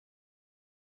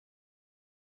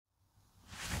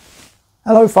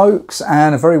Hello folks,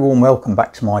 and a very warm welcome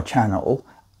back to my channel.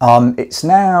 It's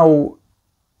now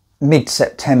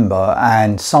mid-September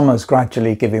and summer's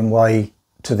gradually giving way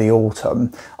to the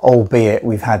autumn, albeit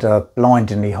we've had a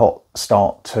blindingly hot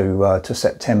start to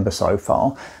September so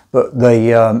far. But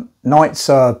the nights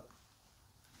are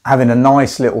having a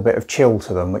nice little bit of chill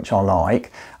to them, which I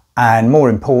like. And more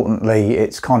importantly,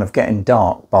 it's kind of getting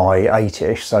dark by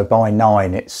 8ish, so by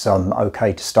 9 it's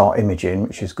okay to start imaging,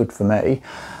 which is good for me.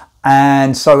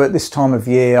 And so at this time of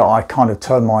year, I kind of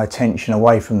turn my attention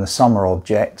away from the summer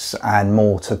objects and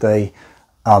more to the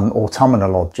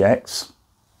autumnal objects.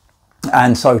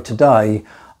 And so today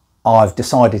I've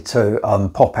decided to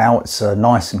pop out. It's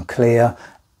nice and clear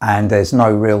and there's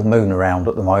no real moon around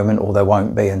at the moment, or there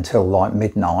won't be until like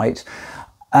midnight.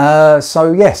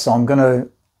 So yes, I'm going to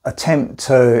attempt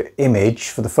to image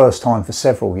for the first time for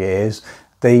several years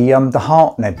the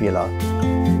Heart Nebula.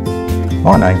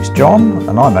 My name's John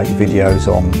and I make videos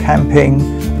on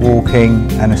camping,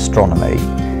 walking and astronomy.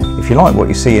 If you like what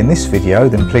you see in this video,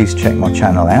 then please check my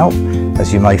channel out,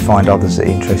 as you may find others that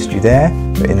interest you there.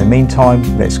 But in the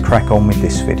meantime, let's crack on with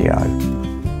this video.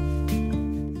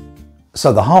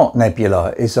 So the Heart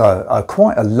Nebula is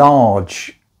quite a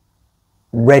large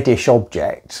reddish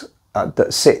object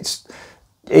that sits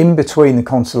in between the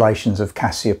constellations of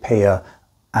Cassiopeia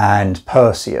and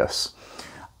Perseus.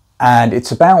 And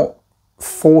it's about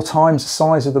 4 times the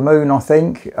size of the moon, I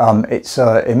think. It's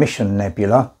an emission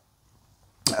nebula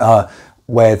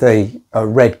where the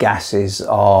red gases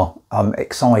are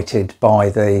excited by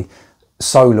the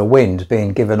solar wind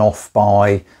being given off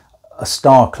by a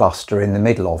star cluster in the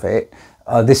middle of it.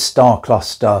 This star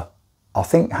cluster, I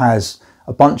think, has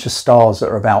a bunch of stars that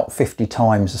are about 50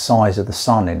 times the size of the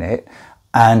sun in it,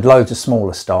 and loads of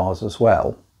smaller stars as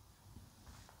well.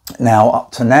 Now,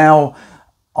 up to now,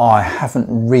 I haven't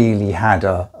really had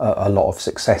a lot of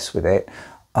success with it.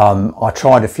 I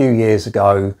tried a few years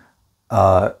ago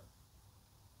and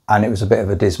it was a bit of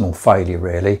a dismal failure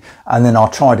really. And then I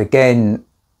tried again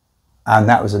and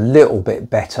that was a little bit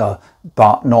better,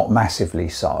 but not massively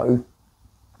so.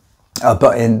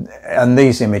 But in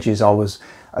these images I was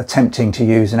attempting to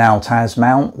use an Altaz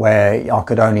mount where I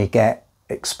could only get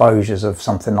exposures of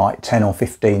something like 10 or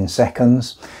 15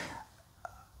 seconds.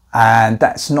 And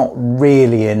that's not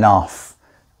really enough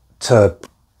to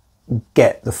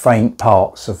get the faint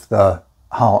parts of the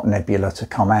Heart Nebula to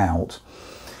come out.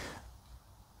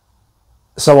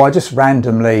 So I just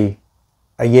randomly,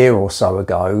 a year or so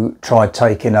ago, tried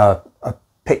taking a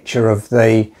picture of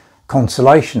the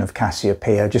constellation of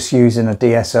Cassiopeia just using a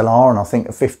DSLR and I think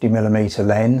a 50mm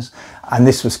lens. And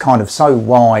this was kind of so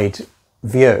wide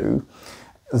view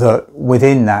that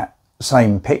within that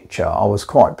same picture I was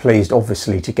quite pleased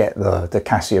obviously to get the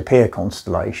Cassiopeia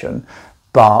constellation,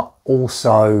 but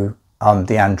also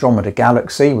the Andromeda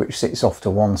galaxy, which sits off to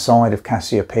one side of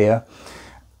Cassiopeia,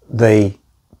 the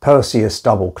Perseus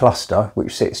double cluster,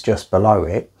 which sits just below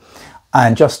it,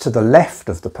 and just to the left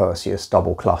of the Perseus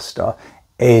double cluster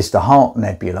is the Heart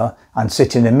Nebula, and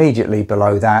sitting immediately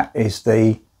below that is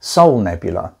the Soul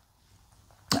Nebula.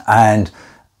 And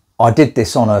I did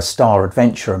this on a Star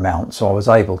Adventurer mount, so I was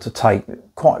able to take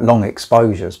quite long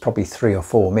exposures, probably 3 or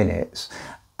 4 minutes,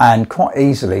 and quite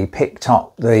easily picked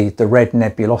up the red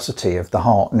nebulosity of the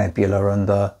Heart Nebula and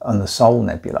the Soul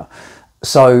Nebula.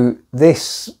 So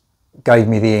this gave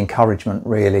me the encouragement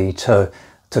really to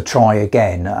try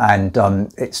again, and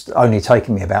it's only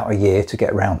taken me about a year to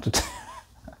get around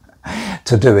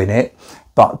to doing it.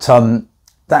 But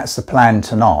that's the plan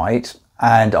tonight.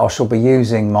 And I shall be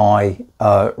using my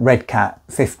Redcat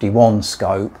 51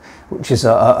 scope, which is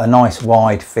a nice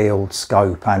wide field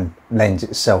scope and lends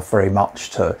itself very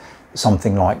much to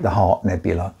something like the Heart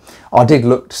Nebula. I did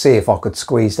look to see if I could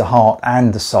squeeze the Heart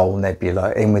and the Soul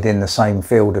Nebula in within the same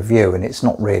field of view, and it's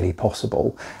not really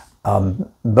possible. But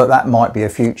that might be a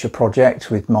future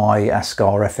project with my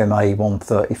Ascar FMA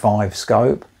 135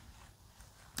 scope.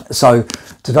 So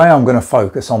today I'm going to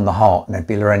focus on the Heart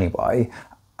Nebula anyway,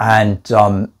 and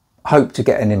hope to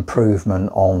get an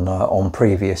improvement on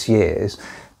previous years,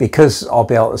 because I'll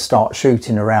be able to start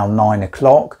shooting around 9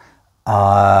 o'clock.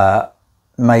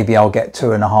 Maybe I'll get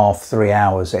 2.5 to 3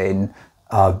 hours in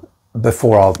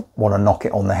before I want to knock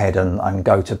it on the head and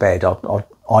go to bed. I'd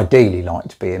ideally like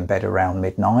to be in bed around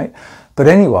midnight. But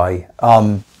anyway,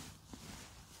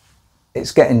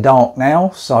 it's getting dark now,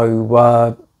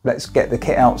 so let's get the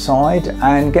kit outside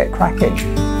and get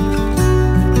cracking.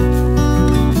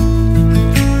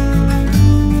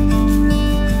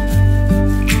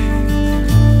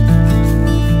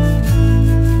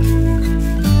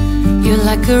 You're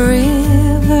like a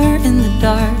river in the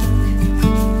dark,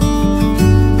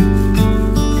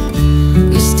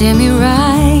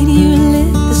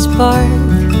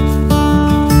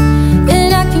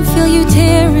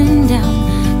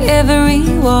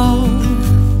 all.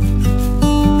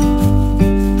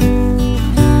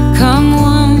 Come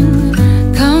one,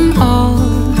 come all.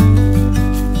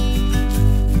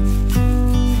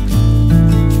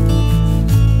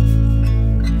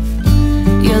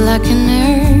 You're like an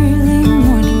early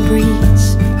morning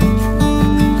breeze.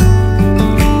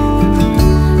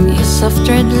 Your soft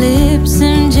red lips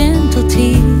and gentle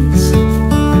tease.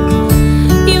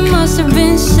 You must have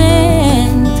been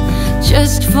sent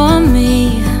just for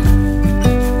me.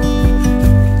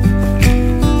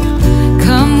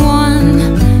 Come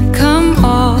one, come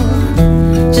all.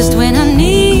 Just when I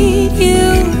need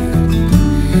you,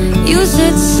 you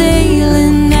set sail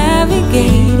and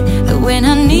navigate. But when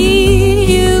I need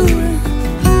you,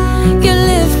 you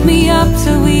lift me up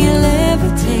till we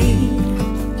levitate.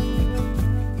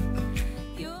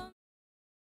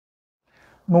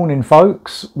 Morning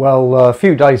folks. Well, a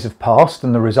few days have passed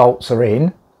and the results are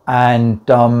in, and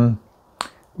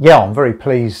yeah, I'm very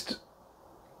pleased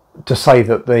to say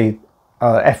that the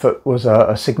effort was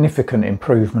a significant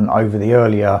improvement over the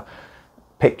earlier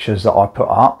pictures that I put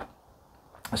up,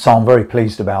 so I'm very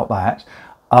pleased about that.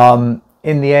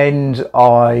 In the end,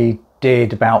 I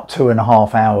did about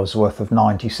 2.5 hours worth of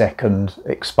 90-second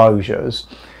exposures,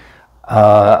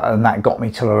 and that got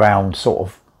me till around sort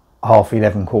of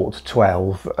 11:30,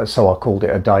 12:15, so I called it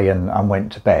a day and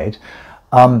went to bed.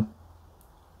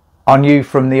 I knew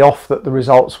from the off that the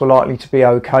results were likely to be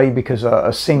okay, because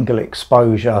a single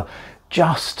exposure,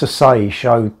 just to say,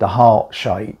 showed the heart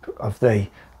shape of the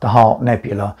Heart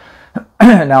Nebula.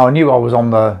 Now, I knew I was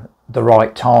on the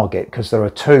right target, because there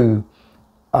are two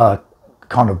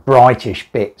kind of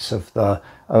brightish bits of the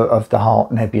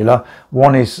Heart Nebula.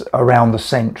 One is around the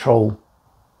central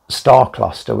star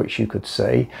cluster, which you could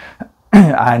see,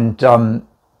 and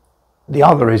the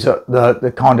other is at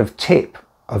the kind of tip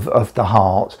of the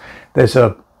heart. There's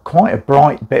quite a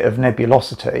bright bit of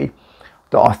nebulosity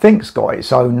that I think's got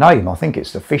its own name. I think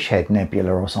it's the Fishhead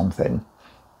Nebula or something.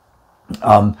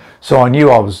 So I knew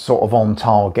I was sort of on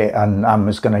target and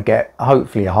was going to get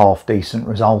hopefully a half decent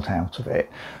result out of it.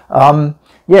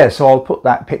 Yeah, so I'll put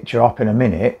that picture up in a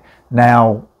minute.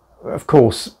 Now, of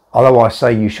course, although I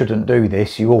say you shouldn't do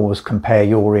this, you always compare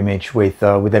your image with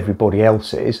everybody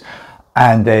else's,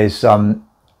 and there's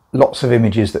lots of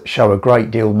images that show a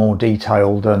great deal more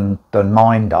detail than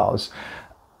mine does.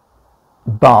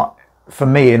 But for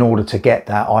me, in order to get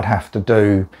that, I'd have to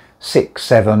do 6,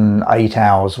 7, 8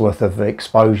 hours worth of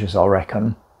exposures, I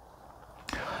reckon.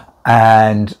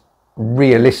 And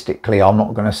realistically, I'm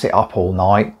not going to sit up all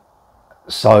night,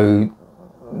 so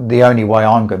the only way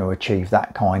I'm going to achieve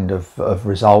that kind of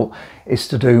result is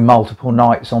to do multiple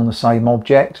nights on the same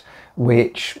object,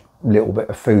 which, little bit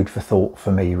of food for thought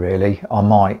for me really. I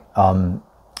might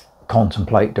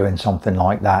contemplate doing something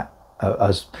like that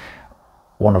as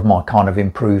one of my kind of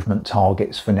improvement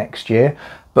targets for next year.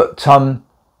 But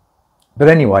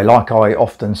anyway, like I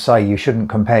often say, you shouldn't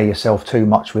compare yourself too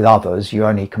much with others. You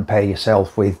only compare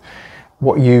yourself with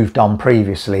what you've done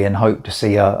previously and hope to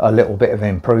see a little bit of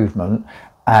improvement.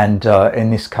 And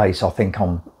in this case, I think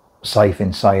I'm safe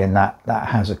in saying that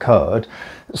has occurred.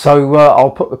 So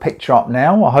I'll put the picture up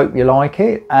now. I hope you like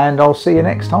it, and I'll see you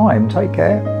next time. Take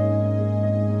care.